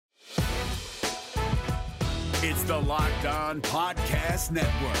It's the Locked On Podcast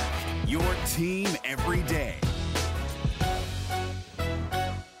Network, your team every day.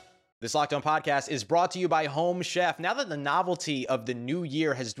 This Locked On Podcast is brought to you by Home Chef. Now that the novelty of the new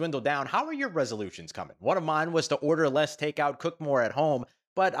year has dwindled down, how are your resolutions coming? One of mine was to order less takeout, cook more at home,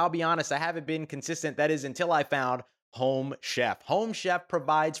 but I'll be honest, I haven't been consistent. That is until I found Home Chef. Home Chef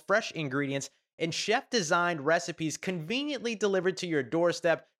provides fresh ingredients and chef-designed recipes conveniently delivered to your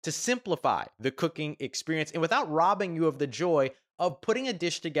doorstep to simplify the cooking experience and without robbing you of the joy of putting a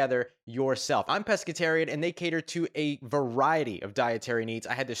dish together yourself. I'm pescatarian, and they cater to a variety of dietary needs.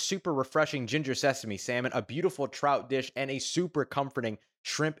 I had this super refreshing ginger sesame salmon, a beautiful trout dish, and a super comforting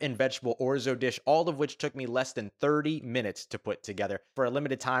shrimp and vegetable orzo dish, all of which took me less than 30 minutes to put together. For a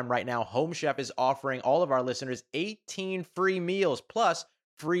limited time right now, Home Chef is offering all of our listeners 18 free meals, plus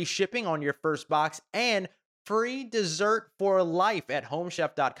free shipping on your first box and free dessert for life at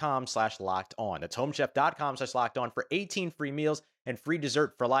homechef.com/lockedon. That's homechef.com/lockedon for 18 free meals and free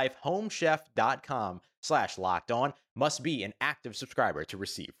dessert for life. Homechef.com/lockedon. Must be an active subscriber to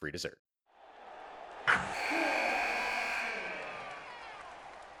receive free dessert.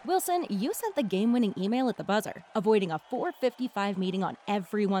 Wilson, you sent the game-winning email at the buzzer, avoiding a 4:55 meeting on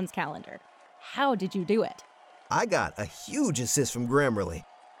everyone's calendar. How did you do it? I got a huge assist from Grammarly,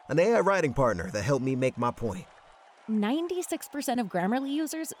 an AI writing partner that helped me make my point. 96% of Grammarly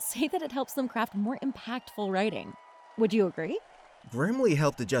users say that it helps them craft more impactful writing. Would you agree? Grammarly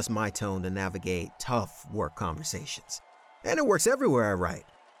helped adjust my tone to navigate tough work conversations. And it works everywhere I write,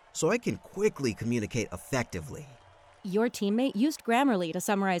 so I can quickly communicate effectively. Your teammate used Grammarly to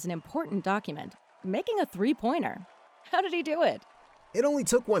summarize an important document, making a 3-pointer. How did he do it? It only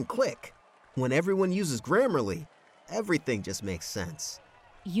took one click. When everyone uses Grammarly, everything just makes sense.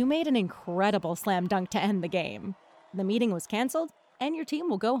 You made an incredible slam dunk to end the game. The meeting was canceled, and your team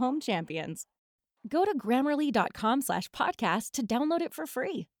will go home champions. Go to Grammarly.com/podcast to download it for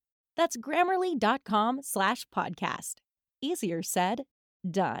free. That's Grammarly.com/podcast. Easier said,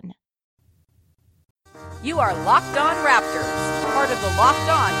 done. You are Locked On Raptors, part of the Locked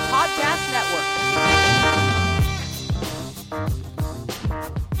On Podcast Network.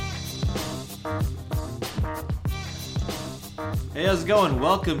 Hey, how's it going?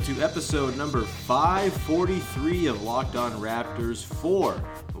 Welcome to episode number 543 of Locked On Raptors for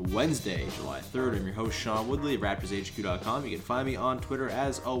Wednesday, July 3rd. I'm your host, Sean Woodley of RaptorsHQ.com. You can find me on Twitter,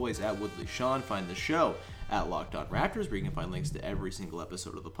 as always, at WoodleySean. Find the show at Locked On Raptors, where you can find links to every single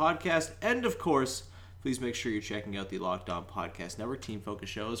episode of the podcast. And, of course, please make sure you're checking out the Locked On Podcast Network team focus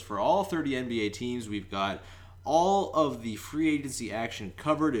shows for all 30 NBA teams. We've got all of the free agency action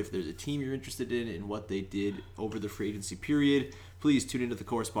covered. If there's a team you're interested in what they did over the free agency period, please tune into the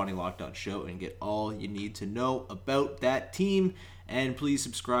corresponding Locked On show and get all you need to know about that team. And please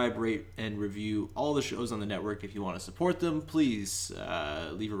subscribe, rate, and review all the shows on the network. If you want to support them, please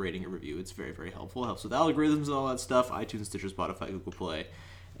leave a rating or review. It's very, very helpful. It helps with algorithms and all that stuff. iTunes, Stitcher, Spotify, Google Play,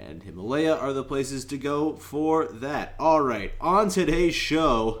 and Himalaya are the places to go for that. All right, on today's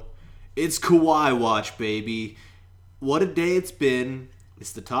show, it's KAWHI Watch, baby. What a day it's been.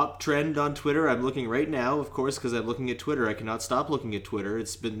 It's the top trend on Twitter. I'm looking right now, of course, because I'm looking at Twitter. I cannot stop looking at Twitter.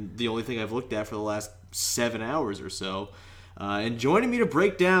 It's been the only thing I've looked at for the last 7 hours or so. And joining me to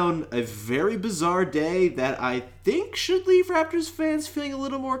break down a very bizarre day that I think should leave Raptors fans feeling a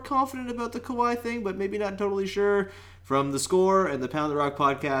little more confident about the Kawhi thing, but maybe not totally sure. From The Score and the Pound the Rock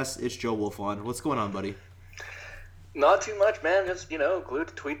podcast, it's Joe Wolfond. What's going on, buddy? Not too much, man. Just, glued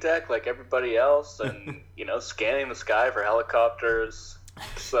to TweetDeck like everybody else and, scanning the sky for helicopters.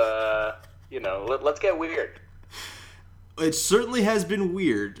 It's, let's get weird. It certainly has been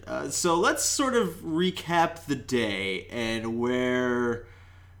weird. So let's sort of recap the day and what's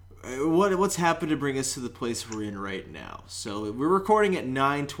happened to bring us to the place we're in right now. So we're recording at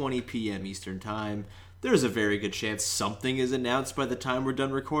 9:20 p.m. Eastern Time. There's a very good chance something is announced by the time we're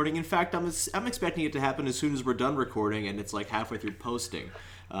done recording. In fact, I'm expecting it to happen as soon as we're done recording and it's like halfway through posting,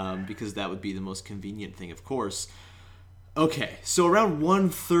 because that would be the most convenient thing, of course. Okay, so around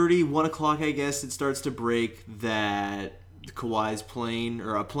 1:30, 1 o'clock, I guess, it starts to break that Kawhi's plane,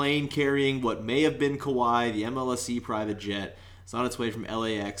 or a plane carrying what may have been Kawhi, the MLSE private jet, is on its way from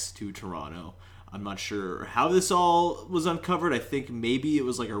LAX to Toronto. I'm not sure how this all was uncovered. I think maybe it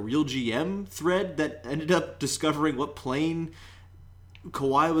was like a Real GM thread that ended up discovering what plane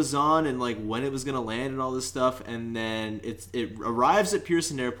Kawhi was on and like when it was going to land and all this stuff. And then it arrives at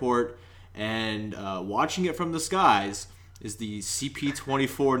Pearson Airport, and watching it from the skies is the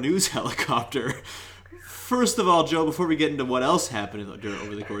CP-24 news helicopter First of all, Joe, before we get into what else happened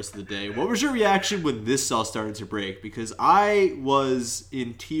over the course of the day, what was your reaction when this all started to break? Because I was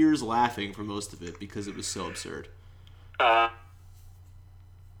in tears laughing for most of it because it was so absurd. I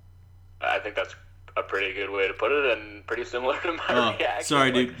think that's a pretty good way to put it, and pretty similar to my reaction.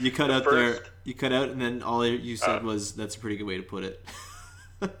 Sorry, like, dude. You cut out there. You cut out, and then all you said was, "That's a pretty good way to put it."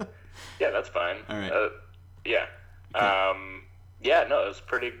 Yeah, that's fine. All right. Yeah. Okay. Yeah, no, it was a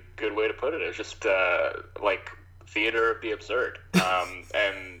pretty good way to put it. It was just like theater of the absurd,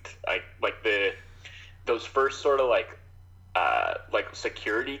 and those first sort of like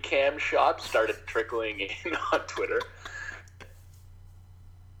security cam shots started trickling in on Twitter.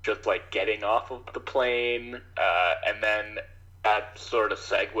 Just like getting off of the plane, and then that sort of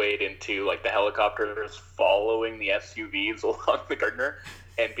segued into like the helicopters following the SUVs along the Gardner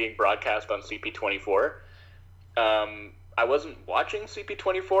and being broadcast on CP24. I wasn't watching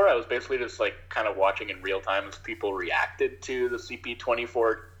CP24. I was basically just like kind of watching in real time as people reacted to the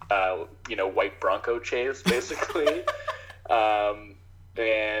CP24, white Bronco chase, basically, and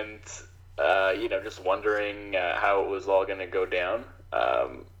just wondering how it was all going to go down.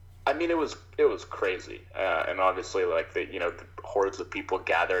 I mean, it was crazy, and obviously, like the hordes of people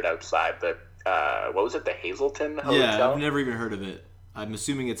gathered outside the what was it, the Hazelton Hotel? Yeah, I've never even heard of it. I'm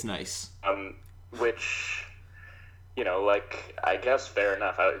assuming it's nice. Which, I guess fair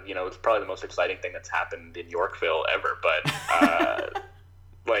enough. It's probably the most exciting thing that's happened in Yorkville ever. But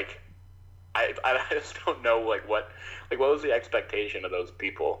I just don't know what was the expectation of those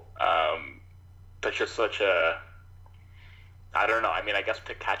people. That's just such a, I don't know. I mean, I guess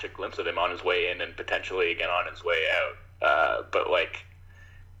to catch a glimpse of him on his way in and potentially again on his way out. But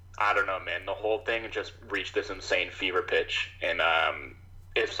I don't know, man. The whole thing just reached this insane fever pitch, and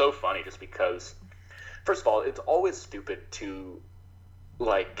it's so funny just because, first of all, it's always stupid to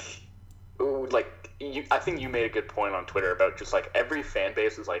I think you made a good point on Twitter about just like every fan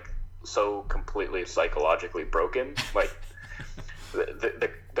base is like so completely psychologically broken, like.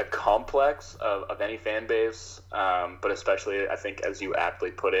 The complex of any fan base, but especially, I think, as you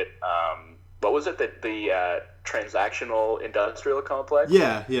aptly put it, what was it, the transactional industrial complex?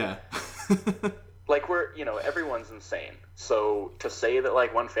 Yeah. Like, everyone's insane. So to say that,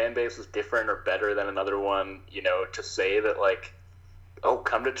 like, one fan base is different or better than another one, to say that, like, oh,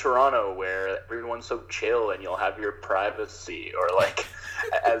 come to Toronto where everyone's so chill and you'll have your privacy, or like,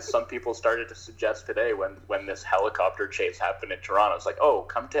 as some people started to suggest today when this helicopter chase happened in Toronto, it's like, oh,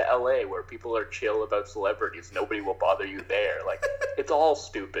 come to LA where people are chill about celebrities. Nobody will bother you there. Like, it's all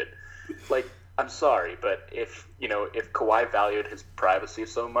stupid. Like, I'm sorry, but if Kawhi valued his privacy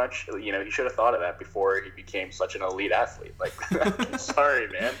so much, he should have thought of that before he became such an elite athlete. Like, I'm sorry,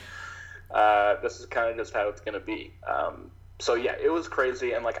 man. This is kind of just how it's going to be. So yeah, it was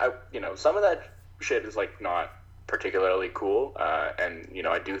crazy. And like, some of that shit is like not particularly cool. And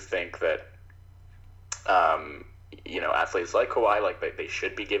I do think that, athletes like Kawhi, like they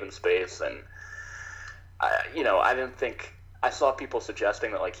should be given space. And, I didn't think, I saw people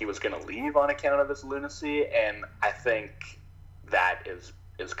suggesting that like he was going to leave on account of his lunacy. And I think that is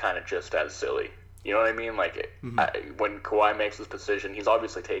kind of just as silly. You know what I mean? Like, when Kawhi makes his decision, he's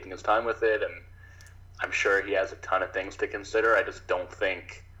obviously taking his time with it, and I'm sure he has a ton of things to consider. I just don't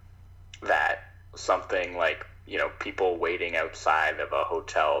think that something like, people waiting outside of a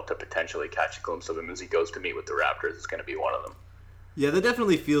hotel to potentially catch a glimpse of him as he goes to meet with the Raptors is going to be one of them. Yeah, that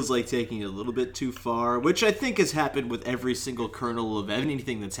definitely feels like taking it a little bit too far, which I think has happened with every single kernel of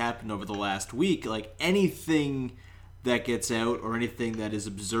anything that's happened over the last week. Like, anything that gets out or anything that is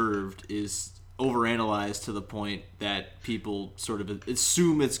observed is overanalyzed to the point that people sort of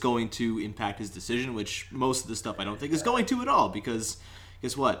assume it's going to impact his decision, which most of the stuff I don't think is going to at all, because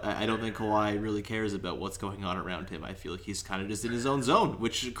guess what? I don't think Kawhi really cares about what's going on around him. I feel like he's kind of just in his own zone,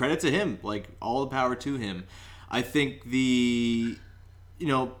 which credit to him, like all the power to him. I think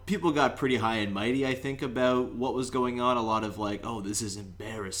people got pretty high and mighty, I think, about what was going on. A lot of like, oh, this is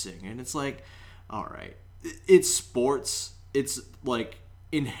embarrassing. And it's like, all right, it's sports. It's like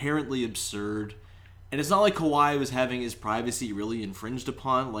inherently absurd. And it's not like Kawhi was having his privacy really infringed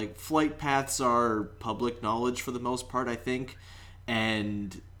upon. Like, flight paths are public knowledge for the most part, I think.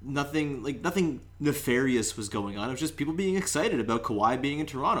 And nothing nefarious was going on. It was just people being excited about Kawhi being in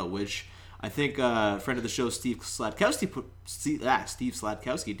Toronto, which I think a friend of the show, Steve Sladkowski,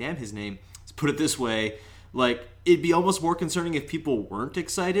 damn his name, put it this way, like, it'd be almost more concerning if people weren't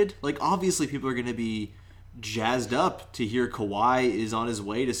excited. Like, obviously people are going to be jazzed up to hear Kawhi is on his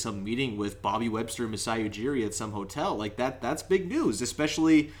way to some meeting with Bobby Webster and Masai Ujiri at some hotel. Like, that's big news,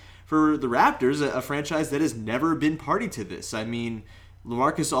 especially for the Raptors, a franchise that has never been party to this. I mean,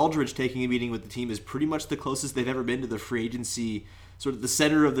 LaMarcus Aldridge taking a meeting with the team is pretty much the closest they've ever been to the free agency, sort of the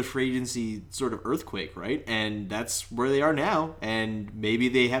center of the free agency sort of earthquake, right? And that's where they are now. And maybe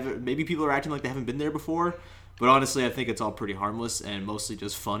people are acting like they haven't been there before. But honestly, I think it's all pretty harmless and mostly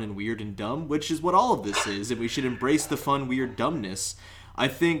just fun and weird and dumb, which is what all of this is. And we should embrace the fun, weird dumbness. I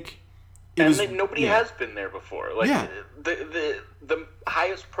think nobody has been there before. Like the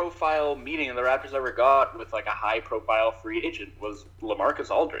highest profile meeting the Raptors ever got with like a high profile free agent was LaMarcus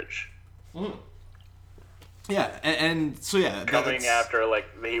Aldridge. Mm. Yeah, and so coming after like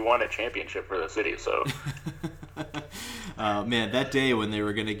he won a championship for the city. So, man, that day when they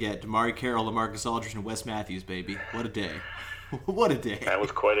were gonna get Damari Carroll, LaMarcus Aldridge, and Wes Matthews, baby, what a day! What a day! That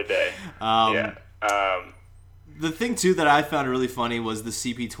was quite a day. The thing, too, that I found really funny was the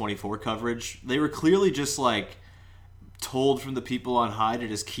CP24 coverage. They were clearly just, like, told from the people on high to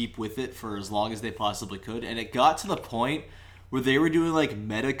just keep with it for as long as they possibly could. And it got to the point where they were doing, like,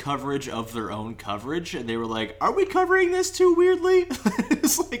 meta coverage of their own coverage. And they were like, are we covering this too weirdly?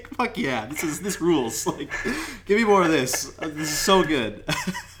 It's like, fuck yeah, this rules. Like, give me more of this. This is so good.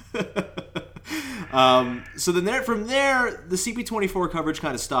 So then from there, the CP24 coverage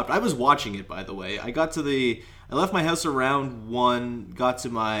kind of stopped. I was watching it, by the way. I left my house around 1, got to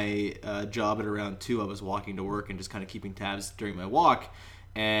my job at around 2. I was walking to work and just kind of keeping tabs during my walk,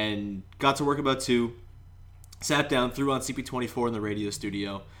 and got to work about 2, sat down, threw on CP24 in the radio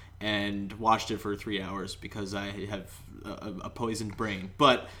studio, and watched it for 3 hours because I have a poisoned brain.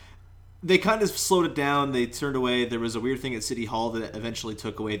 But they kind of slowed it down. They turned away. There was a weird thing at City Hall that eventually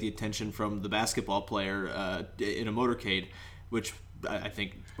took away the attention from the basketball player in a motorcade, which I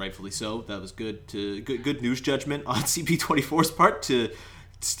think rightfully so. That was good news judgment on CP24's part to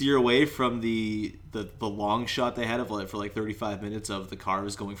steer away from the long shot they had of for like 35 minutes of the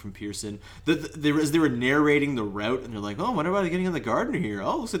cars going from Pearson. They were narrating the route, and they're like, oh, when are they getting in the Garden here?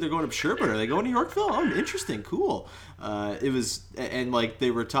 Oh, looks like they're going up Sherburne. Are they going to Yorkville? Oh, interesting, cool. It was, and like they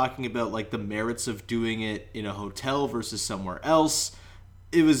were talking about like the merits of doing it in a hotel versus somewhere else.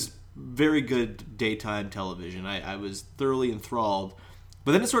 It was very good daytime television. I was thoroughly enthralled.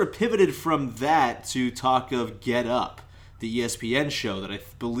 But then it sort of pivoted from that to talk of Get Up, the ESPN show that I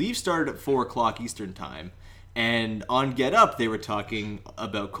believe started at 4 o'clock Eastern time. And on Get Up, they were talking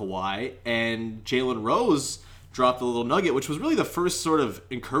about Kawhi, and Jalen Rose dropped a little nugget, which was really the first sort of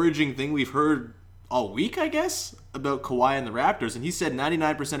encouraging thing we've heard all week, I guess, about Kawhi and the Raptors. And he said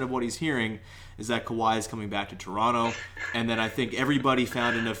 99% of what he's hearing is that Kawhi is coming back to Toronto. And then I think everybody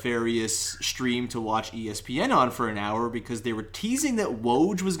found a nefarious stream to watch ESPN on for an hour because they were teasing that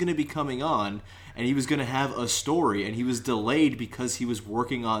Woj was going to be coming on and he was going to have a story, and he was delayed because he was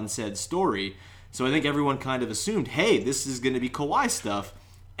working on said story. So I think everyone kind of assumed, hey, this is going to be Kawhi stuff.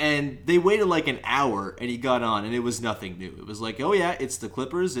 And they waited like an hour, and he got on, and it was nothing new. It was like, oh yeah, it's the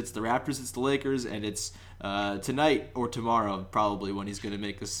Clippers, it's the Raptors, it's the Lakers, and it's tonight or tomorrow probably when he's going to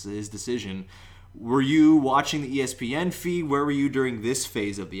make his decision. Were you watching the ESPN feed? Where were you during this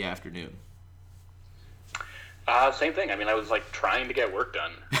phase of the afternoon? Same thing. I mean, I was like trying to get work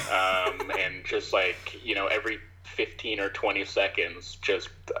done, and just like, every 15 or 20 seconds, just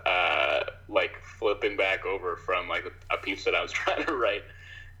like flipping back over from like a piece that I was trying to write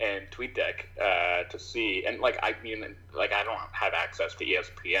and TweetDeck to see. And like, I mean, like I don't have access to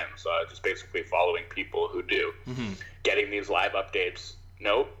ESPN, so I was just basically following people who do, getting these live updates.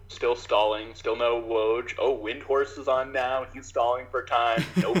 Nope, still stalling, still no Woj. Oh, Windhorse is on now. He's stalling for time.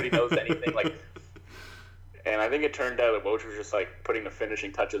 Nobody knows anything. Like, and I think it turned out that Woj was just like putting the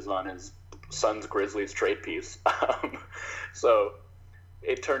finishing touches on his Suns Grizzlies trade piece. So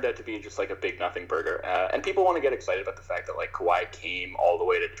it turned out to be just like a big nothing burger. And people want to get excited about the fact that like Kawhi came all the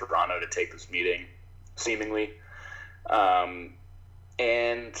way to Toronto to take this meeting, seemingly.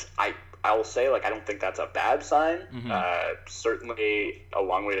 And I will say, like, I don't think that's a bad sign. Certainly a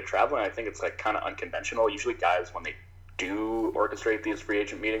long way to travel, and I think it's like kind of unconventional. Usually guys, when they do orchestrate these free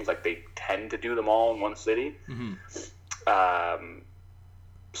agent meetings, like they tend to do them all in one city.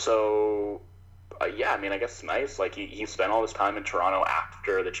 Yeah, I mean, I guess it's nice. Like he spent all this time in Toronto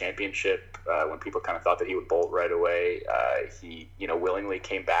after the championship, when people kind of thought that he would bolt right away. He, willingly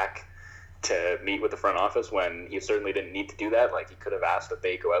came back to meet with the front office when he certainly didn't need to do that. Like he could have asked that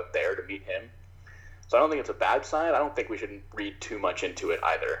they go out there to meet him. So I don't think it's a bad sign. I don't think we should read too much into it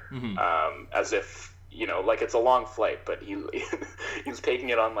either. As if, like it's a long flight, but he's taking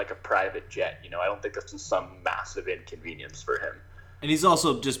it on like a private jet. I don't think this is some massive inconvenience for him. And he's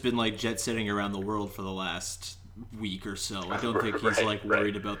also just been like jet setting around the world for the last week or so. I don't think he's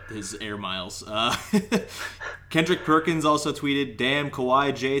worried about his air miles. Kendrick Perkins also tweeted, "Damn,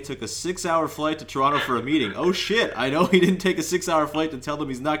 Kawhi J took a 6-hour flight to Toronto for a meeting. Oh shit, I know he didn't take a 6-hour flight to tell them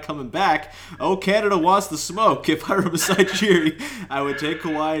he's not coming back. Oh, Canada wants the smoke. If I were beside Jiri, I would take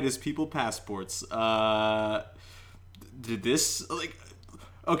Kawhi and his people passports." Did this,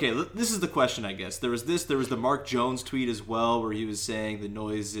 okay, this is the question, I guess. There was the Mark Jones tweet as well, where he was saying the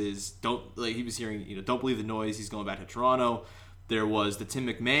noises, don't believe the noise, he's going back to Toronto. There was the Tim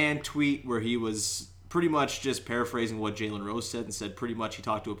McMahon tweet where he was pretty much just paraphrasing what Jalen Rose said, and said pretty much he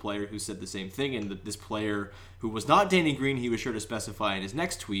talked to a player who said the same thing, and this player, who was not Danny Green, he was sure to specify in his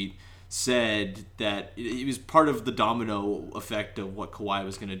next tweet, said that it was part of the domino effect of what Kawhi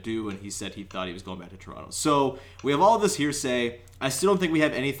was going to do, and he said he thought he was going back to Toronto. So we have all of this hearsay. I still don't think we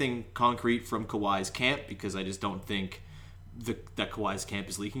have anything concrete from Kawhi's camp, because I just don't think that Kawhi's camp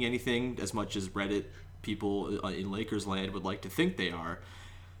is leaking anything, as much as Reddit people in Lakers land would like to think they are.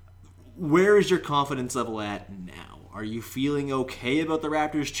 Where is your confidence level at now? Are you feeling okay about the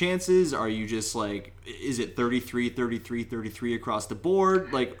Raptors' chances? Are you just is it 33, 33, 33 across the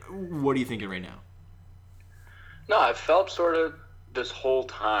board? What are you thinking right now? No, I've felt sort of this whole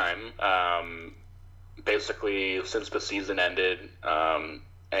time, basically since the season ended,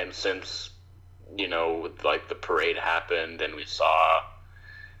 and since, the parade happened and we saw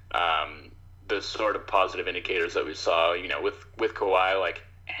the sort of positive indicators that we saw, with Kawhi,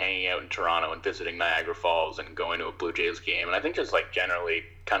 hanging out in Toronto and visiting Niagara Falls and going to a Blue Jays game, and I think just generally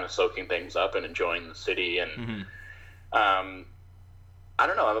kind of soaking things up and enjoying the city, and I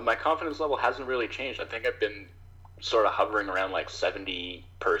don't know, my confidence level hasn't really changed. I think I've been sort of hovering around 70%,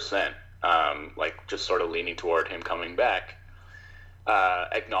 just sort of leaning toward him coming back,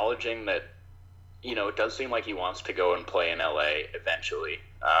 acknowledging that it does seem like he wants to go and play in LA eventually,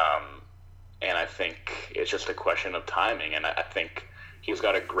 and I think it's just a question of timing, and I think he's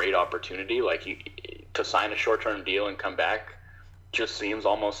got a great opportunity. To sign a short-term deal and come back just seems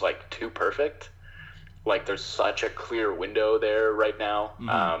almost too perfect. There's such a clear window there right now.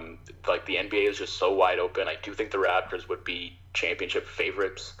 Mm-hmm. The NBA is just so wide open. I do think the Raptors would be championship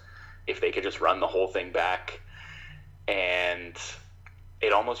favorites if they could just run the whole thing back. And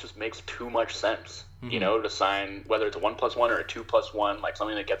it almost just makes too much sense, to sign, whether it's a 1+1 or a 2+1,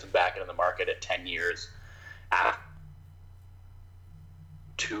 something that gets him back into the market at 10 years after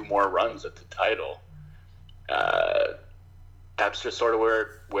 2 more runs at the title. That's just sort of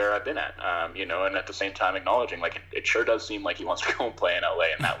where I've been at, and at the same time acknowledging it sure does seem like he wants to go and play in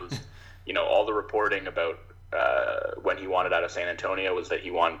LA, and that was all the reporting about when he wanted out of San Antonio was that he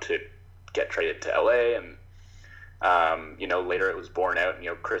wanted to get traded to LA, and later it was borne out, and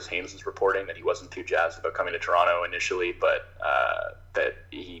Chris Haynes is reporting that he wasn't too jazzed about coming to Toronto initially, but that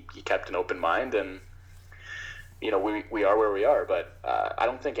he kept an open mind, and we are where we are, but I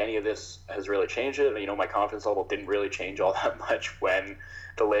don't think any of this has really changed it. My confidence level didn't really change all that much when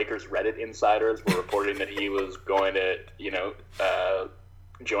the Lakers Reddit insiders were reporting that he was going to,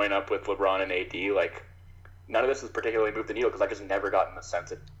 join up with LeBron and AD. None of this has particularly moved the needle, because I've just never gotten the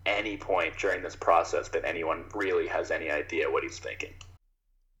sense at any point during this process that anyone really has any idea what he's thinking.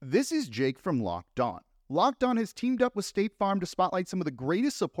 This is Jake from Locked On. Locked On has teamed up with State Farm to spotlight some of the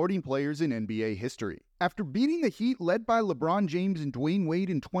greatest supporting players in NBA history. After beating the Heat led by LeBron James and Dwayne Wade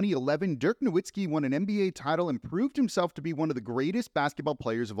in 2011, Dirk Nowitzki won an NBA title and proved himself to be one of the greatest basketball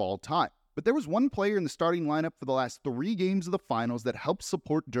players of all time. But there was one player in the starting lineup for the last 3 games of the finals that helped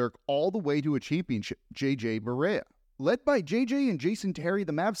support Dirk all the way to a championship, JJ Barea. Led by JJ and Jason Terry,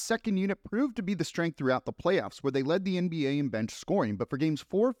 the Mavs' second unit proved to be the strength throughout the playoffs, where they led the NBA in bench scoring. But for games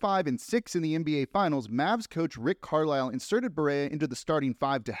 4, 5, and 6 in the NBA Finals, Mavs coach Rick Carlisle inserted Barea into the starting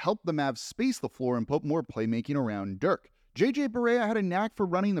 5 to help the Mavs space the floor and put more playmaking around Dirk. JJ Barea had a knack for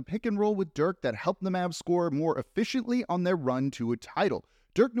running the pick and roll with Dirk that helped the Mavs score more efficiently on their run to a title.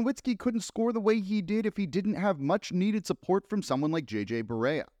 Dirk Nowitzki couldn't score the way he did if he didn't have much needed support from someone like JJ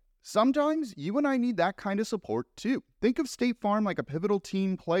Barea. Sometimes you and I need that kind of support too. Think of State Farm like a pivotal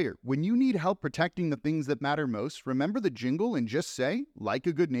team player. When you need help protecting the things that matter most, remember the jingle and just say, like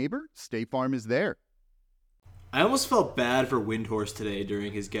a good neighbor, State Farm is there. I almost felt bad for Windhorst today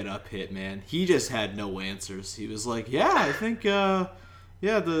during his get-up hit, man. He just had no answers. He was like, yeah, I think, the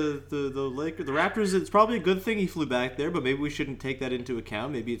Raptors, it's probably a good thing he flew back there, but maybe we shouldn't take that into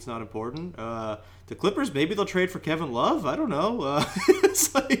account. Maybe it's not important. The Clippers, maybe they'll trade for Kevin Love. I don't know.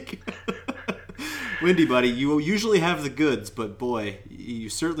 It's like, Windy, buddy, you usually have the goods, but boy, you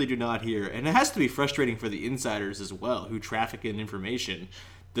certainly do not here. And it has to be frustrating for the insiders as well, who traffic in information.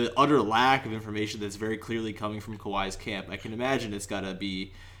 The utter lack of information that's very clearly coming from Kawhi's camp. I can imagine it's got to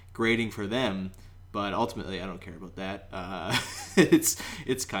be grating for them. But ultimately, I don't care about that.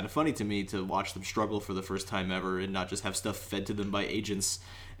 It's kind of funny to me to watch them struggle for the first time ever and not just have stuff fed to them by agents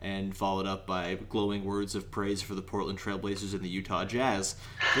and followed up by glowing words of praise for the Portland Trailblazers and the Utah Jazz.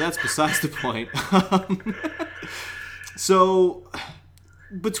 But that's besides the point. So,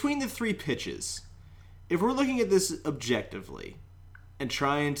 between the three pitches, if we're looking at this objectively and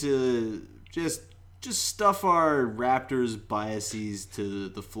trying to just stuff our Raptors biases to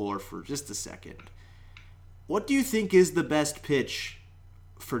the floor for just a second, what do you think is the best pitch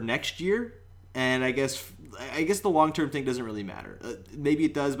for next year? And I guess the long-term thing doesn't really matter. Maybe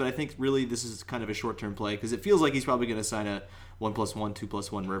it does, but I think really this is kind of a short-term play because it feels like he's probably going to sign a 1+1,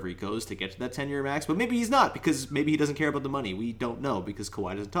 2+1 wherever he goes to get to that 10-year max. But maybe he's not because maybe he doesn't care about the money. We don't know because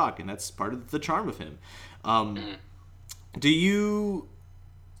Kawhi doesn't talk, and that's part of the charm of him. Do you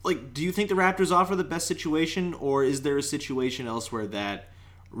think the Raptors offer the best situation, or is there a situation elsewhere that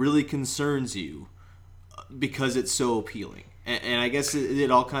really concerns you because it's so appealing? And I guess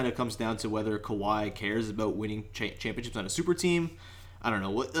it all kind of comes down to whether Kawhi cares about winning championships on a super team. I don't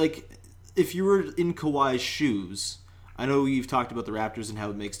know. If you were in Kawhi's shoes, I know you've talked about the Raptors and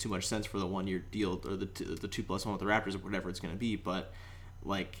how it makes too much sense for the 1-year deal or the 2+1 with the Raptors or whatever it's going to be. But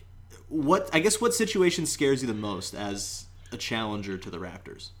what situation scares you the most as a challenger to the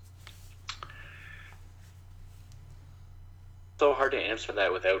Raptors? So hard to answer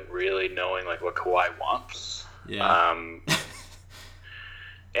that without really knowing what Kawhi wants. Yeah.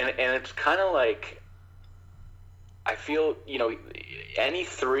 And it's kind of I feel, any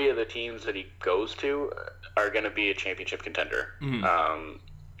three of the teams that he goes to are going to be a championship contender. Mm-hmm.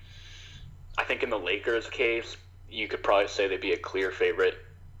 I think in the Lakers case, you could probably say they'd be a clear favorite.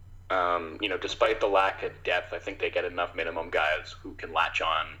 Despite the lack of depth, I think they get enough minimum guys who can latch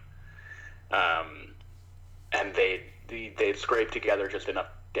on. And they'd scrape together just enough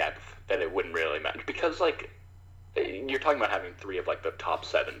depth that it wouldn't really matter. Because, you're talking about having three of the top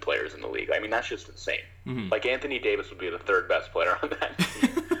 7 players in the league. I mean, that's just insane. Mm-hmm. Anthony Davis would be the 3rd best player on that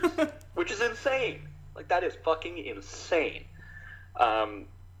team, which is insane. That is fucking insane.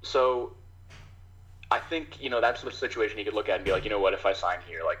 So I think, that's the situation you could look at and be like, you know what, if I sign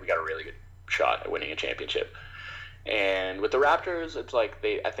here, we got a really good shot at winning a championship. And with the Raptors, it's I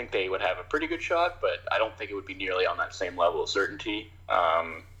think they would have a pretty good shot, but I don't think it would be nearly on that same level of certainty.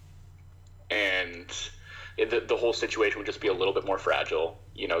 And the whole situation would just be a little bit more fragile.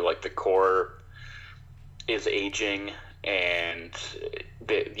 The core is aging, and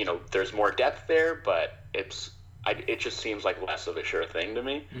there's more depth there, but it just seems like less of a sure thing to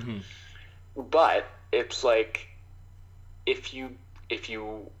me. Mm-hmm. But it's if you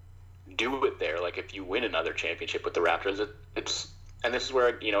do it there, if you win another championship with the Raptors, and this is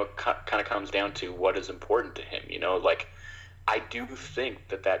where kind of comes down to what is important to him. I do think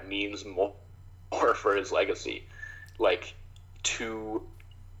that means more for his legacy, to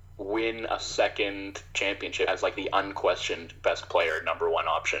win a second championship as the unquestioned best player, number one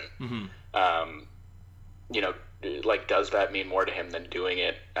option. Mm-hmm. Does that mean more to him than doing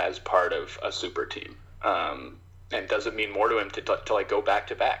it as part of a super team? And does it mean more to him to go back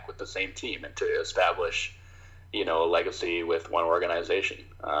to back with the same team and to establish, a legacy with one organization?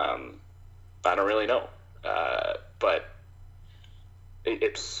 I don't really know. But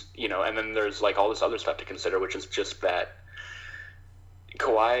it's, and then there's all this other stuff to consider, which is just that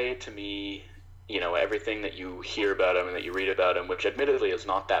Kawhi, to me, everything that you hear about him and that you read about him, which admittedly is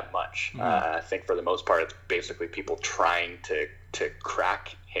not that much. Mm-hmm. I think for the most part, it's basically people trying to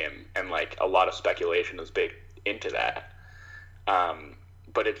crack him, and a lot of speculation is big into that.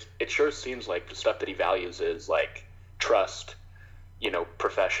 But it sure seems like the stuff that he values is trust,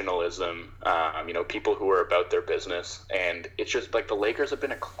 professionalism, people who are about their business. And it's just the Lakers have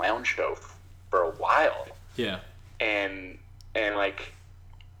been a clown show for a while. Yeah. And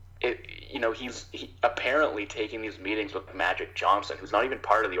he's apparently taking these meetings with Magic Johnson, who's not even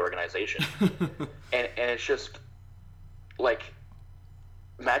part of the organization. and it's just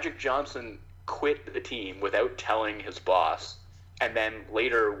Magic Johnson quit the team without telling his boss, and then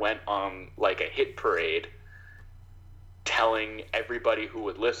later went on a hit parade telling everybody who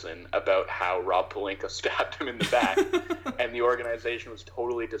would listen about how Rob Pelinka stabbed him in the back and the organization was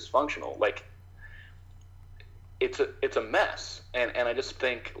totally dysfunctional. It's a mess. And I just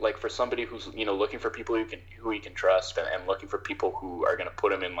think for somebody who's, looking for people who he can trust and looking for people who are going to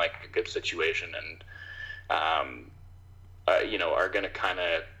put him in a good situation and, are going to kind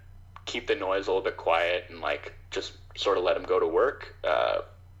of keep the noise a little bit quiet and just sort of let him go to work.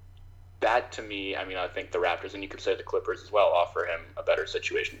 That to me, I think the Raptors, and you could say the Clippers as well, offer him a better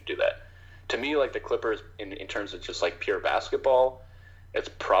situation to do that. To me, the Clippers in terms of just pure basketball, it's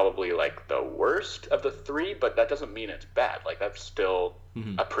probably like the worst of the three, but that doesn't mean it's bad. Like, that's still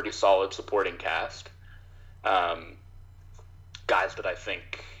a pretty solid supporting cast. Guys that I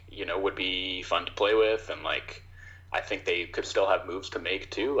think, you know, would be fun to play with, and like, I think they could still have moves to make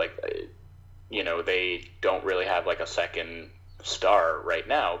too. Like, you know, they don't really have like a second star right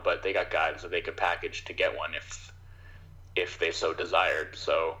now, but they got guys that they could package to get one if they so desired.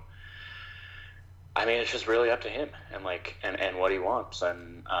 So, I mean, it's just really up to him and like, and what he wants.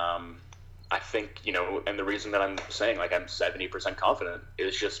 And I think, you know, and the reason that I'm saying like I'm 70% confident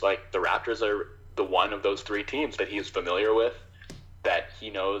is just like the Raptors are the one of those three teams that he's familiar with, that he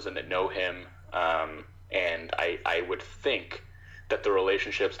knows and that know him. And I would think that the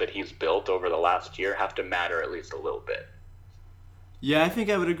relationships that he's built over the last year have to matter at least a little bit. Yeah, I think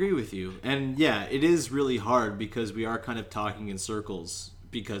I would agree with you. And yeah, it is really hard because we are kind of talking in circles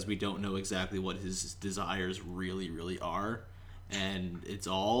because we don't know exactly what his desires really, really are. And it's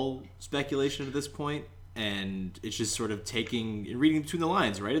all speculation at this point. And it's just sort of taking and reading between the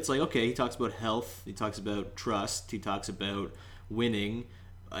lines, right? It's like, okay, he talks about health, he talks about trust, he talks about winning.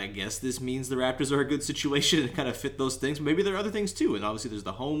 I guess this means the Raptors are a good situation and kind of fit those things. Maybe there are other things too. And obviously there's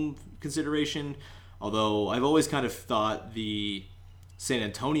the home consideration. Although I've always kind of thought the San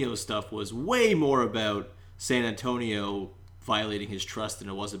Antonio stuff was way more about San Antonio violating his trust than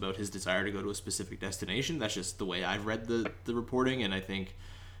it was about his desire to go to a specific destination. That's just the way I've read the reporting. And I think,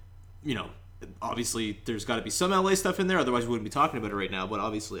 you know, obviously there's got to be some LA stuff in there. Otherwise we wouldn't be talking about it right now. But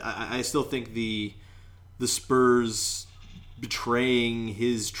obviously I still think the Spurs betraying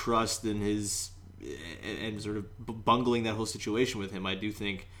his trust and sort of bungling that whole situation with him, I do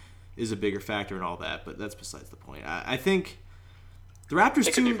think is a bigger factor in all that. But that's besides the point. I think the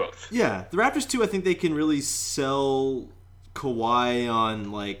Raptors too. Yeah, the Raptors too. I think they can really sell Kawhi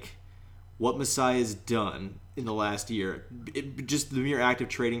on like what Masai has done in the last year. Just the mere act of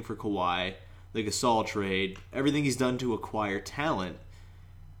trading for Kawhi, the Gasol trade, everything he's done to acquire talent.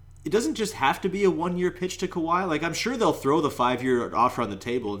 It doesn't just have to be a one-year pitch to Kawhi. Like, I'm sure they'll throw the 5-year offer on the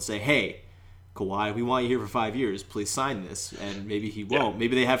table and say, hey, Kawhi, we want you here for 5 years. Please sign this. And maybe he won't.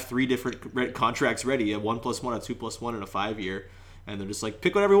 Maybe they have 3 different contracts ready, a 1+1, a 2+1, and a 5-year. And they're just like,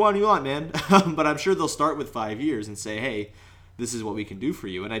 pick whatever one you want, man. But I'm sure they'll start with 5 years and say, hey, this is what we can do for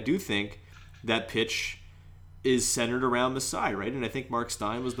you. And I do think that pitch is centered around Masai, right? And I think Mark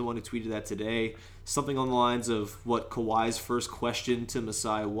Stein was the one who tweeted that today. Something on the lines of what Kawhi's first question to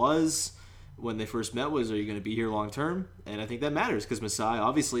Masai was when they first met was, are you going to be here long term? And I think that matters because Masai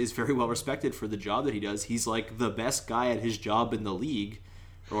obviously is very well respected for the job that he does. He's like the best guy at his job in the league,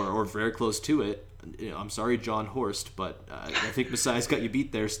 or very close to it. You know, I'm sorry, John Horst, but I think Masai's got you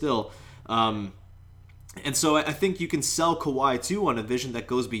beat there still. And so I think you can sell Kawhi, too, on a vision that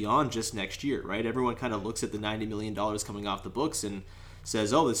goes beyond just next year, right? Everyone kind of looks at the $90 million coming off the books and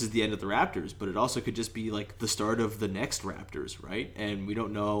says, oh, this is the end of the Raptors. But it also could just be like the start of the next Raptors, right? And we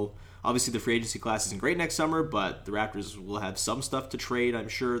don't know. Obviously, the free agency class isn't great next summer, but the Raptors will have some stuff to trade, I'm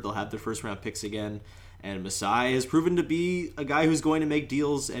sure. They'll have their first-round picks again. And Masai has proven to be a guy who's going to make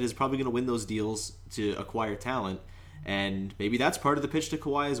deals and is probably going to win those deals to acquire talent. And maybe that's part of the pitch to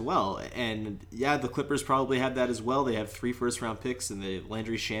Kawhi as well. And yeah, the Clippers probably have that as well. They have 3 first-round picks and the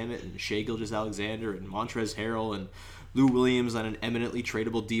Landry Shamet and Shai Gilgeous-Alexander and Montrezl Harrell and Lou Williams on an eminently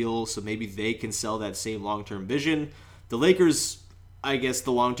tradable deal. So maybe they can sell that same long-term vision. The Lakers, I guess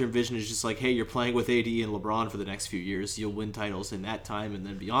the long-term vision is just like, hey, you're playing with AD and LeBron for the next few years. You'll win titles in that time. And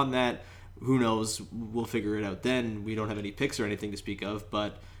then beyond that, who knows? We'll figure it out then. We don't have any picks or anything to speak of.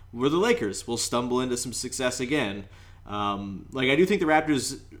 But we're the Lakers. We'll stumble into some success again. I do think the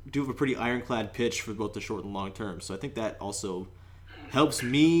Raptors do have a pretty ironclad pitch for both the short and long term. So I think that also helps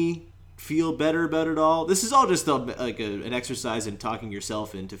me feel better about it all. This is all just an exercise in talking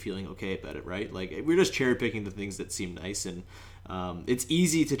yourself into feeling okay about it, right? Like, we're just cherry picking the things that seem nice. And it's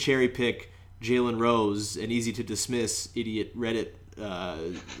easy to cherry pick Jalen Rose and easy to dismiss idiot Reddit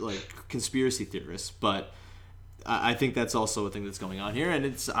conspiracy theorists. But I think that's also a thing that's going on here, and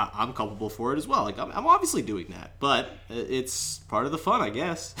I'm culpable for it as well. Like, I'm obviously doing that, but it's part of the fun, I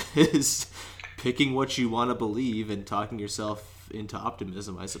guess, is picking what you want to believe and talking yourself into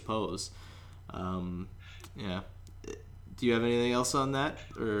optimism, I suppose. Yeah. Do you have anything else on that,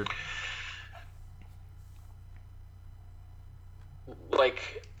 or?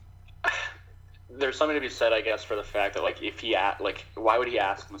 Like, there's something to be said, I guess, for the fact that, like, if he why would he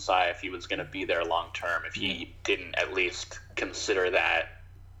ask Masai if he was going to be there long term if he didn't at least consider that,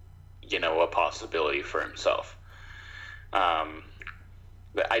 you know, a possibility for himself?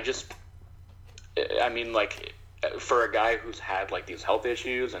 But for a guy who's had like these health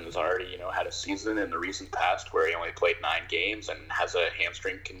issues and has already, had a season in the recent past where he only played 9 games and has a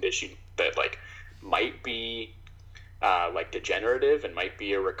hamstring condition that like might be like degenerative and might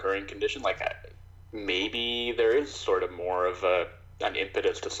be a recurring condition, like maybe there is sort of more of an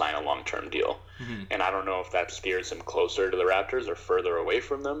impetus to sign a long-term deal. Mm-hmm. And I don't know if that steers him closer to the Raptors or further away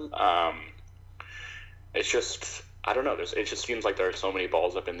from them. It's just, I don't know. It just seems like there are so many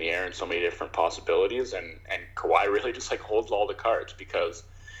balls up in the air and so many different possibilities, and Kawhi really just like holds all the cards because,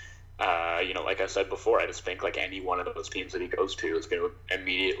 like I said before, I just think like any one of those teams that he goes to is going to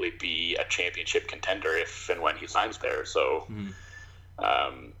immediately be a championship contender if and when he signs there. So,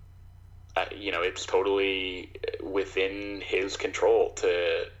 it's totally within his control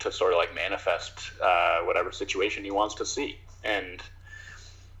to sort of like manifest whatever situation he wants to see, and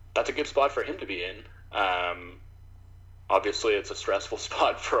that's a good spot for him to be in. Obviously it's a stressful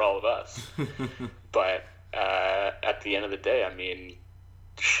spot for all of us, but at the end of the day, I mean,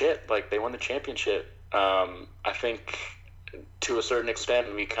 shit, like they won the championship. I think to a certain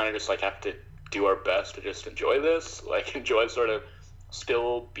extent we kind of just like have to do our best to just enjoy this, like enjoy sort of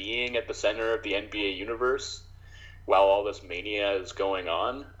still being at the center of the NBA universe while all this mania is going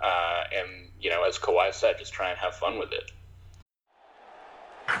on, and as Kawhi said, just try and have fun with it.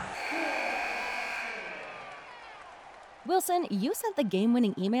 Wilson, you sent the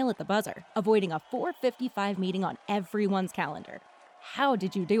game-winning email at the buzzer, avoiding a 4:55 meeting on everyone's calendar. How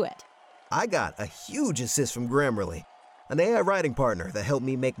did you do it? I got a huge assist from Grammarly, an AI writing partner that helped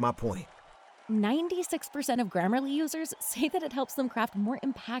me make my point. 96% of Grammarly users say that it helps them craft more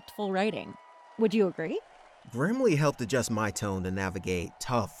impactful writing. Would you agree? Grammarly helped adjust my tone to navigate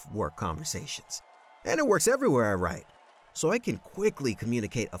tough work conversations. And it works everywhere I write, so I can quickly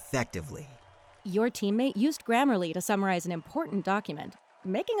communicate effectively. Your teammate used Grammarly to summarize an important document,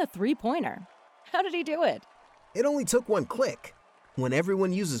 making a 3-pointer. How did he do it? It only took one click. When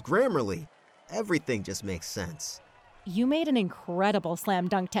everyone uses Grammarly, everything just makes sense. You made an incredible slam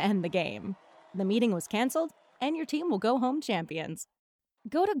dunk to end the game. The meeting was canceled, and your team will go home champions.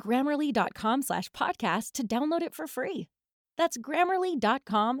 Go to Grammarly.com/podcast to download it for free. That's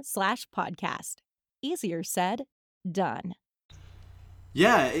Grammarly.com/podcast. Easier said, done.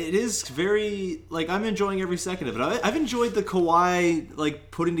 Yeah, it is very, like, I'm enjoying every second of it. I've enjoyed the Kawhi,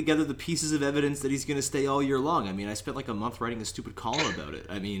 like, putting together the pieces of evidence that he's going to stay all year long. I mean, I spent, like, a month writing a stupid column about it.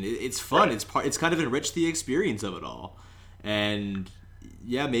 I mean, it's fun. Right. It's kind of enriched the experience of it all. And,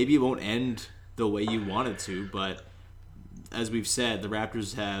 yeah, maybe it won't end the way you want it to, but as we've said, the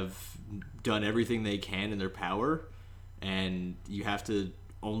Raptors have done everything they can in their power, and you have to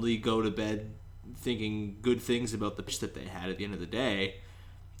only go to bed thinking good things about the pitch that they had at the end of the day.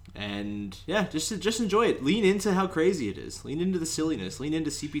 And yeah, just enjoy it. Lean into how crazy it is. Lean into the silliness. Lean into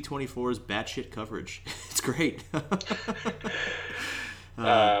CP24's batshit coverage. It's great.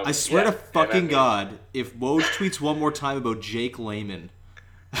 I swear to fucking God, if Woj tweets one more time about Jake Layman.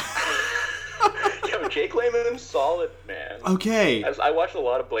 Yo, Jake Layman's solid, man. Okay. I watched a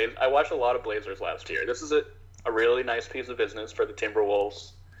lot of Blazers last year. This is a really nice piece of business for the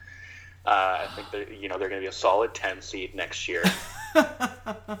Timberwolves. I think they're going to be a solid 10 seed next year.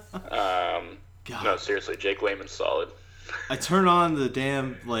 No, seriously, Jake Layman's solid. I turn on the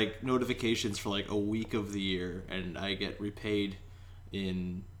damn notifications for a week of the year, and I get repaid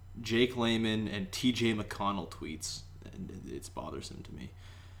in Jake Layman and TJ McConnell tweets, and it's bothersome to me.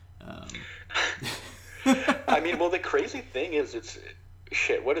 I mean, well, the crazy thing is,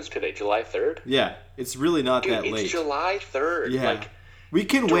 what is today? July 3rd? Yeah, it's really not that late. It's July 3rd. Yeah. We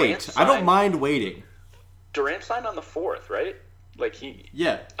can wait. I don't mind waiting. Durant signed on the 4th, right?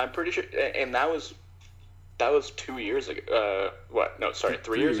 Yeah. I'm pretty sure, and that was 2 years ago.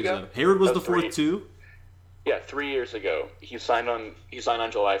 3 years ago. Hayward was the 4th too. Yeah, 3 years ago. He signed on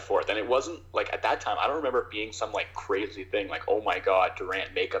July 4th, and it wasn't at that time. I don't remember it being some crazy thing oh my God,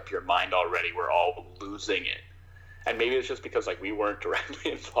 Durant, make up your mind already. We're all losing it. And maybe it's just because we weren't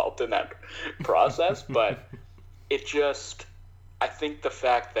directly involved in that process, but it just. I think the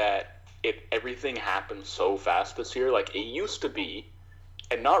fact that everything happened so fast this year, it used to be,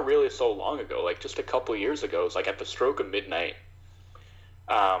 and not really so long ago, just a couple of years ago, it was at the stroke of midnight,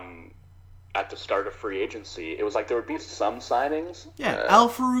 at the start of free agency, it was there would be some signings. Yeah,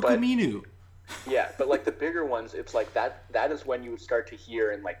 Al-Farouq Aminu. Yeah, but the bigger ones, it's that is when you would start to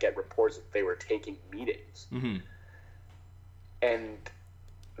hear and get reports that they were taking meetings. Mm-hmm. And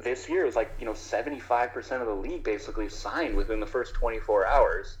this year is 75% of the league basically signed within the first 24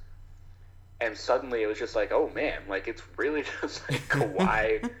 hours. And suddenly it was just oh man, it's really just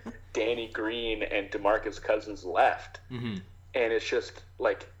Kawhi, Danny Green, and DeMarcus Cousins left. Mm-hmm. And it's just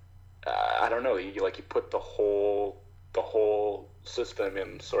I don't know, you put the whole system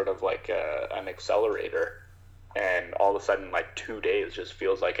in sort of like an accelerator, and all of a sudden like 2 days just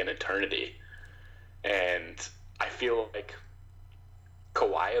feels like an eternity. And I feel like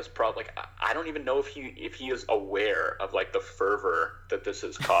Kawhi is probably like, I don't even know if he is aware of like the fervor that this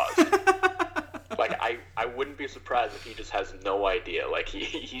has caused. Like I wouldn't be surprised if he just has no idea. Like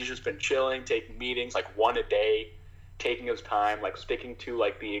he's just been chilling, taking meetings like one a day, taking his time, like sticking to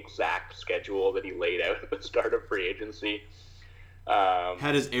like the exact schedule that he laid out at the start of free agency.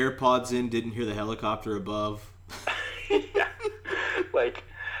 Had his AirPods in, didn't hear the helicopter above. Yeah. Like,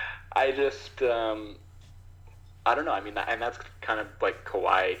 I just, I don't know. I mean, and that's kind of like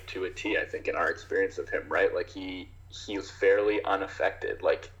Kawhi to a T, I think, in our experience of him, right? Like, he's fairly unaffected.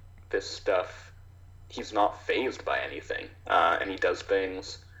 Like, this stuff, he's not fazed by anything. And he does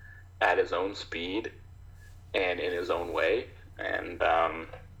things at his own speed and in his own way. And,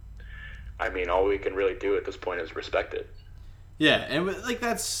 I mean, all we can really do at this point is respect it. Yeah, and like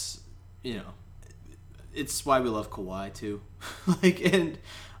that's, you know, it's why we love Kawhi too. Like, and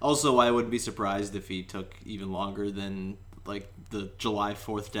also why I wouldn't be surprised if he took even longer than like the July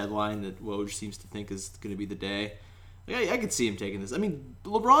 4th deadline that Woj seems to think is going to be the day. Like, I could see him taking this. I mean,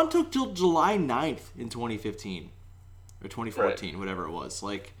 LeBron took till July 9th in 2015 or 2014, right, whatever it was.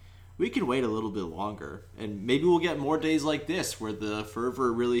 Like, we can wait a little bit longer, and maybe we'll get more days like this where the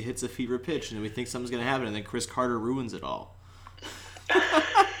fervor really hits a fever pitch and we think something's going to happen, and then Chris Carter ruins it all.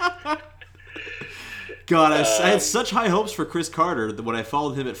 God, I had such high hopes for Chris Carter that when I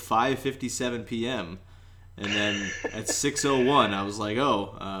followed him at 5:57 p.m. and then at 6:01, I was like,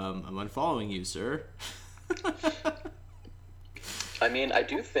 "Oh, I'm unfollowing you, sir." I mean, I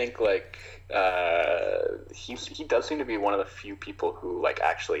do think like he does seem to be one of the few people who like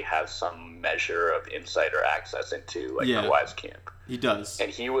actually has some measure of insider access into like Kawhi's camp. He does,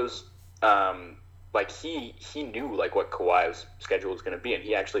 and he was. Like he knew like what Kawhi's schedule was going to be, and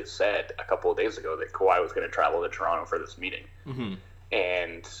he actually said a couple of days ago that Kawhi was going to travel to Toronto for this meeting. Mm-hmm.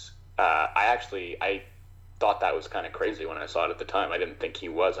 And I thought that was kind of crazy when I saw it at the time. I didn't think he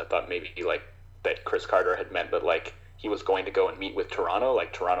was. I thought maybe like that Chris Carter had meant that like he was going to go and meet with Toronto,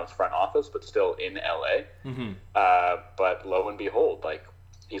 like Toronto's front office, but still in LA. Mm-hmm. But lo and behold, like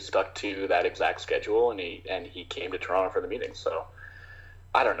he stuck to that exact schedule, and he came to Toronto for the meeting. So.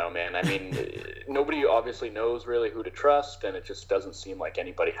 I don't know, man. I mean, nobody obviously knows really who to trust, and it just doesn't seem like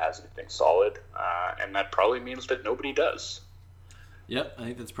anybody has anything solid. And that probably means that nobody does. Yep, I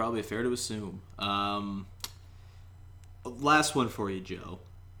think that's probably fair to assume. Last one for you, Joe.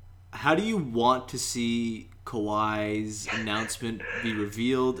 How do you want to see Kawhi's announcement be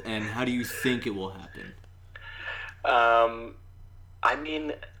revealed, and how do you think it will happen? I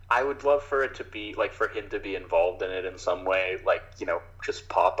mean, I would love for it to be, like, for him to be involved in it in some way, like, you know, just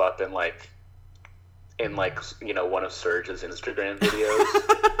pop up in, you know, one of Serge's Instagram videos.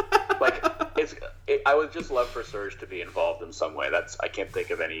 I would just love for Serge to be involved in some way. I can't think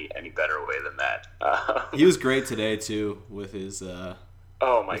of any better way than that. He was great today, too, with his, his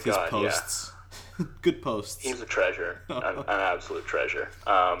posts. Yeah. Good posts. He's a treasure, an absolute treasure.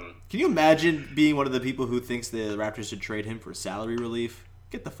 Can you imagine being one of the people who thinks the Raptors should trade him for salary relief?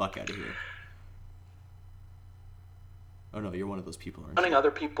 Get the fuck out of here. Oh, no, you're one of those people, aren't you? Running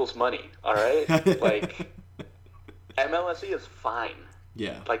other people's money, all right? Like, MLSE is fine.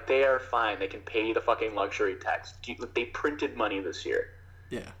 Yeah. Like, they are fine. They can pay the fucking luxury tax. They printed money this year.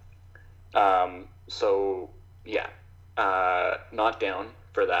 Yeah. So, yeah. Not down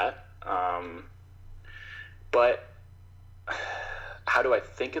for that. But how do I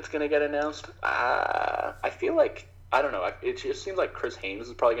think it's going to get announced? I feel like, I don't know. It just seems like Chris Haynes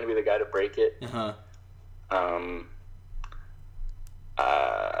is probably going to be the guy to break it. Uh-huh.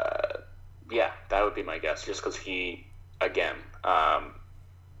 Yeah, that would be my guess. Just because he, again,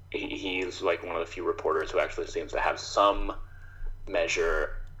 he's like one of the few reporters who actually seems to have some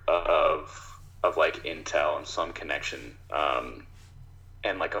measure of like intel and some connection,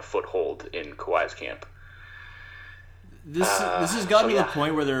 and like a foothold in Kawhi's camp. This has gotten to the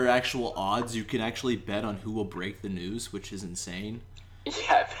point where there are actual odds you can actually bet on who will break the news, which is insane.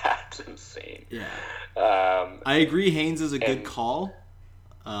 Yeah, that's insane. Yeah. I agree Haynes is a good call.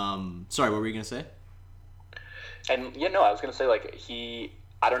 Sorry, what were you going to say? And, I was going to say, like,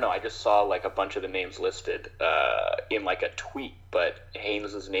 I don't know, I just saw, like, a bunch of the names listed in, like, a tweet, but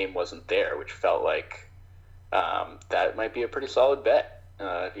Haynes' name wasn't there, which felt like that might be a pretty solid bet.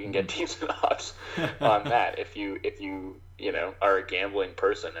 If you can get decent odds on that, if you are a gambling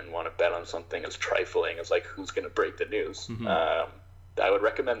person and want to bet on something as trifling as like who's going to break the news, I would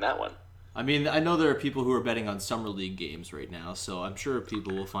recommend that one. I mean, I know there are people who are betting on Summer League games right now, so I'm sure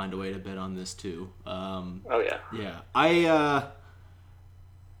people will find a way to bet on this too. Oh, yeah. Yeah.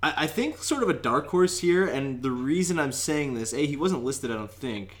 I think sort of a dark horse here, and the reason I'm saying this, he wasn't listed, I don't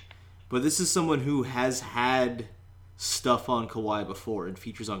think, but this is someone who has had stuff on Kawhi before and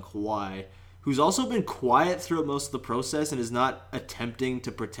features on Kawhi, who's also been quiet throughout most of the process and is not attempting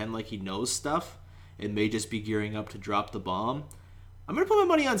to pretend like he knows stuff and may just be gearing up to drop the bomb. I'm going to put my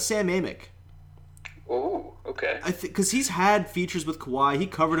money on Sam Amick. Oh, okay. Because he's had features with Kawhi. He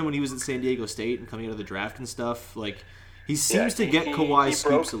covered him when he was at San Diego State and coming out of the draft and stuff. Like, he seems to get Kawhi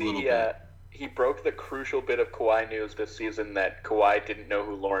scoops a little bit. He broke the crucial bit of Kawhi news this season that Kawhi didn't know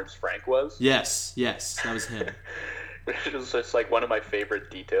who Lawrence Frank was. Yes, that was him. Which is just like one of my favorite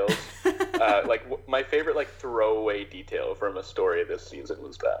details. My favorite throwaway detail from a story this season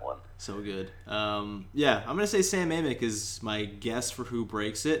was that one. So good. I'm gonna say Sam Amick is my guess for who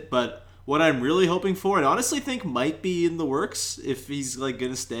breaks it. But what I'm really hoping for, and honestly think might be in the works if he's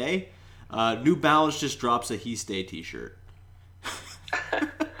gonna stay. New Balance just drops a He Stay T-shirt.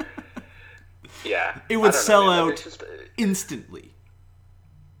 Yeah, it would sell out instantly.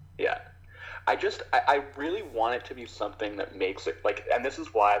 Yeah. I really want it to be something that makes it and this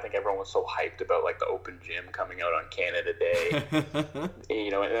is why I think everyone was so hyped about the open gym coming out on Canada Day,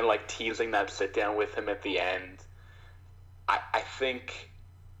 and then teasing that sit down with him at the end. I think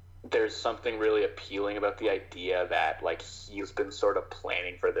there's something really appealing about the idea that he's been sort of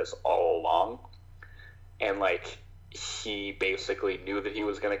planning for this all along, and he basically knew that he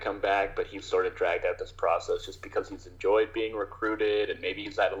was going to come back, but he sort of dragged out this process just because he's enjoyed being recruited, and maybe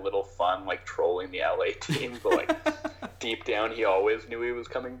he's had a little fun trolling the LA team, but deep down he always knew he was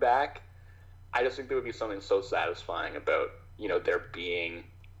coming back. I just think there would be something so satisfying about there being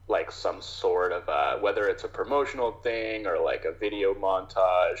some sort of whether it's a promotional thing or a video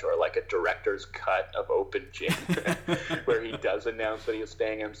montage or a director's cut of Open Gym where he does announce that he is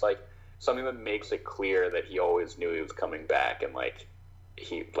staying, and it's something that makes it clear that he always knew he was coming back, and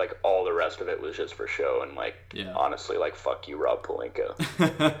he all the rest of it was just for show, and honestly fuck you, Rob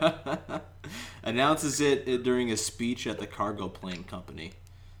Pelinka. Announces it during a speech at the cargo plane company.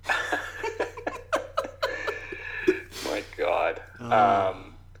 My God.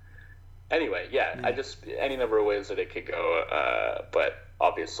 Anyway, I just any number of ways that it could go, but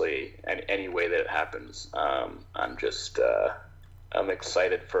obviously any way that it happens, I'm just I'm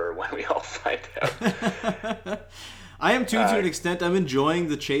excited for when we all find out. I am too, to an extent. I'm enjoying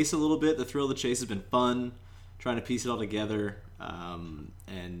the chase a little bit. The thrill of the chase has been fun, trying to piece it all together.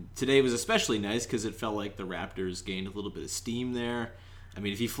 And today was especially nice because it felt like the Raptors gained a little bit of steam there. I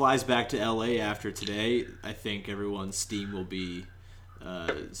mean, if he flies back to LA after today, I think everyone's steam will be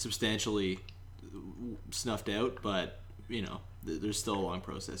substantially snuffed out. But, there's still a long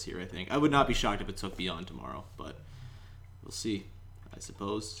process here, I think. I would not be shocked if it took beyond tomorrow, but we'll see, I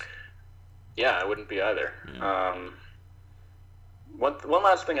suppose. Yeah, I wouldn't be either. Yeah. One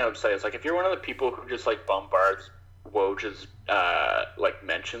last thing I would say is if you're one of the people who just bombards Woj's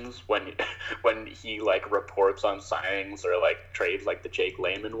mentions when he reports on signings or trades the Jake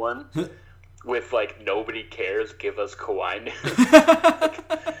Layman one with nobody cares, give us Kawhi news.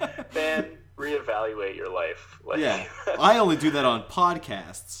 Man, reevaluate your life. Yeah, I only do that on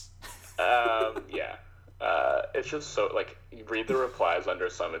podcasts. Yeah. It's just so you read the replies under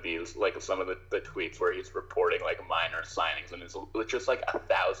some of these some of the tweets where he's reporting minor signings, and it's just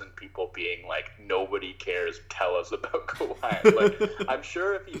 1,000 people being nobody cares, tell us about Kawhi. I'm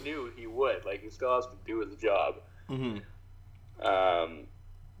sure if he knew he would, he still has to do his job. Mm-hmm.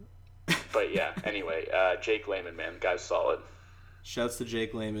 But yeah, anyway, Jake Layman, man, guy's solid. Shouts to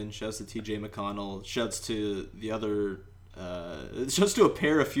Jake Layman, shouts to TJ McConnell, shouts to the other shouts to a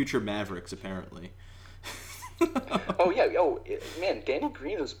pair of future Mavericks apparently. Oh yeah, man, Danny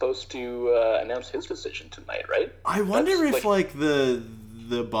Green is supposed to announce his decision tonight, right? I wonder if the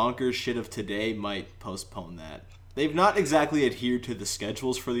bonkers shit of today might postpone that. They've not exactly adhered to the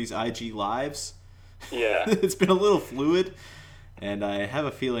schedules for these IG lives. Yeah. It's been a little fluid, and I have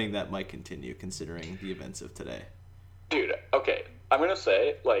a feeling that might continue considering the events of today. Dude, okay, I'm gonna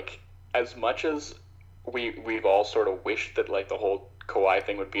say as much as we've all sort of wished that the whole Kawhi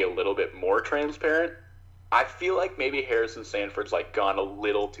thing would be a little bit more transparent, I feel maybe Harrison Sanford's gone a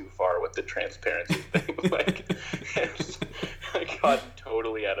little too far with the transparency thing. It's gotten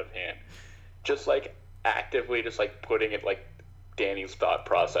totally out of hand. Just actively just putting it Danny's thought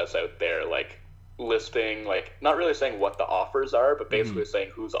process out there, listing not really saying what the offers are, but basically saying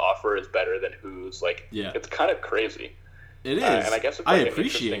whose offer is better than whose. It's kind of crazy. It is, and I guess it's I an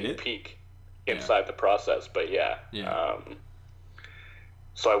appreciate interesting it. peek inside the process. But yeah.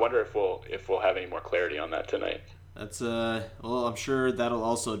 So I wonder if we'll have any more clarity on that tonight. That's well, I'm sure that'll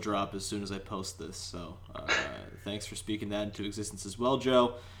also drop as soon as I post this. So thanks for speaking that into existence as well,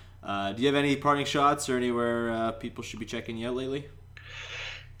 Joe. Do you have any parting shots or anywhere people should be checking you out lately?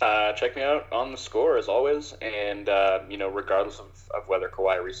 Check me out on The Score as always, and regardless of whether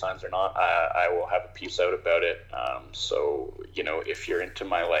Kawhi resigns or not, I will have a piece out about it. So if you're into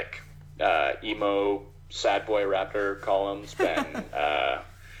my emo sad boy Raptor columns, then I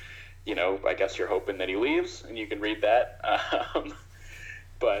guess you're hoping that he leaves, and you can read that.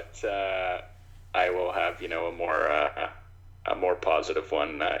 But I will have a more positive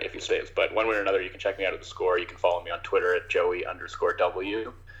one if he stays. But one way or another, you can check me out at The Score. You can follow me on Twitter at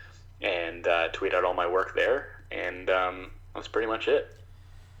Joey_W. And tweet out all my work there, and that's pretty much it.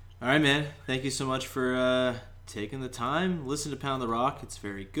 All right, man. Thank you so much for taking the time. Listen to Pound the Rock. It's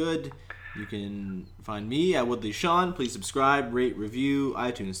very good. You can find me at Woodley Sean. Please subscribe, rate, review,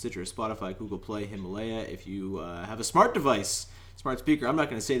 iTunes, Stitcher, Spotify, Google Play, Himalaya. If you have a smart device, smart speaker, I'm not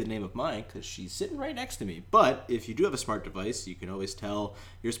going to say the name of mine because she's sitting right next to me. But if you do have a smart device, you can always tell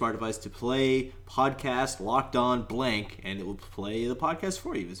your smart device to play podcast Locked On blank, and it will play the podcast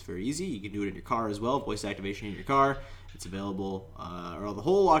for you. It's very easy. You can do it in your car as well, voice activation in your car. It's available, or the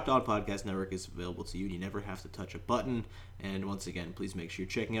whole Locked On Podcast Network is available to you, and you never have to touch a button. And once again, please make sure you're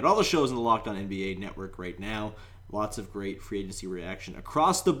checking out all the shows in the Locked On NBA Network right now. Lots of great free agency reaction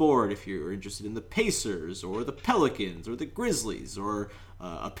across the board if you're interested in the Pacers or the Pelicans or the Grizzlies, or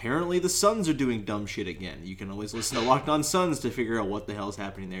apparently the Suns are doing dumb shit again. You can always listen to Locked On Suns to figure out what the hell is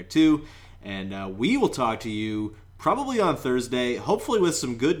happening there too. And we will talk to you probably on Thursday, hopefully with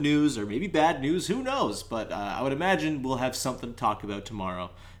some good news or maybe bad news. Who knows? But I would imagine we'll have something to talk about tomorrow.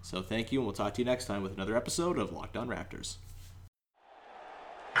 So thank you, and we'll talk to you next time with another episode of Locked On Raptors.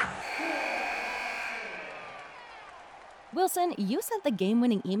 Wilson, you sent the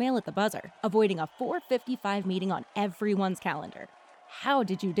game-winning email at the buzzer, avoiding a 4:55 meeting on everyone's calendar. How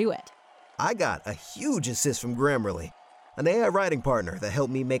did you do it? I got a huge assist from Grammarly, an AI writing partner that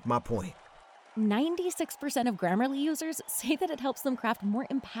helped me make my point. 96% of Grammarly users say that it helps them craft more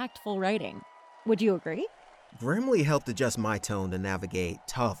impactful writing. Would you agree? Grammarly helped adjust my tone to navigate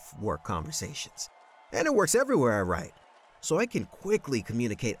tough work conversations. And it works everywhere I write, so I can quickly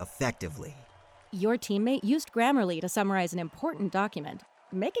communicate effectively. Your teammate used Grammarly to summarize an important document,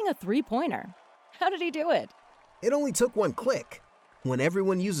 making a 3-pointer. How did he do it? It only took one click. When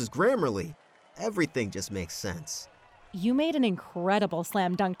everyone uses Grammarly, everything just makes sense. You made an incredible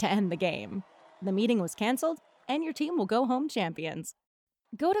slam dunk to end the game. The meeting was canceled, and your team will go home champions.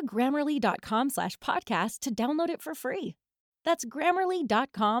 Go to Grammarly.com/podcast to download it for free. That's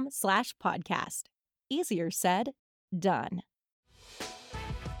Grammarly.com/podcast. Easier said, done.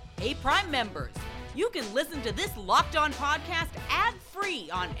 Hey, Prime members, you can listen to this Locked On podcast ad-free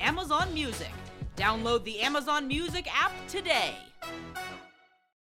on Amazon Music. Download the Amazon Music app today.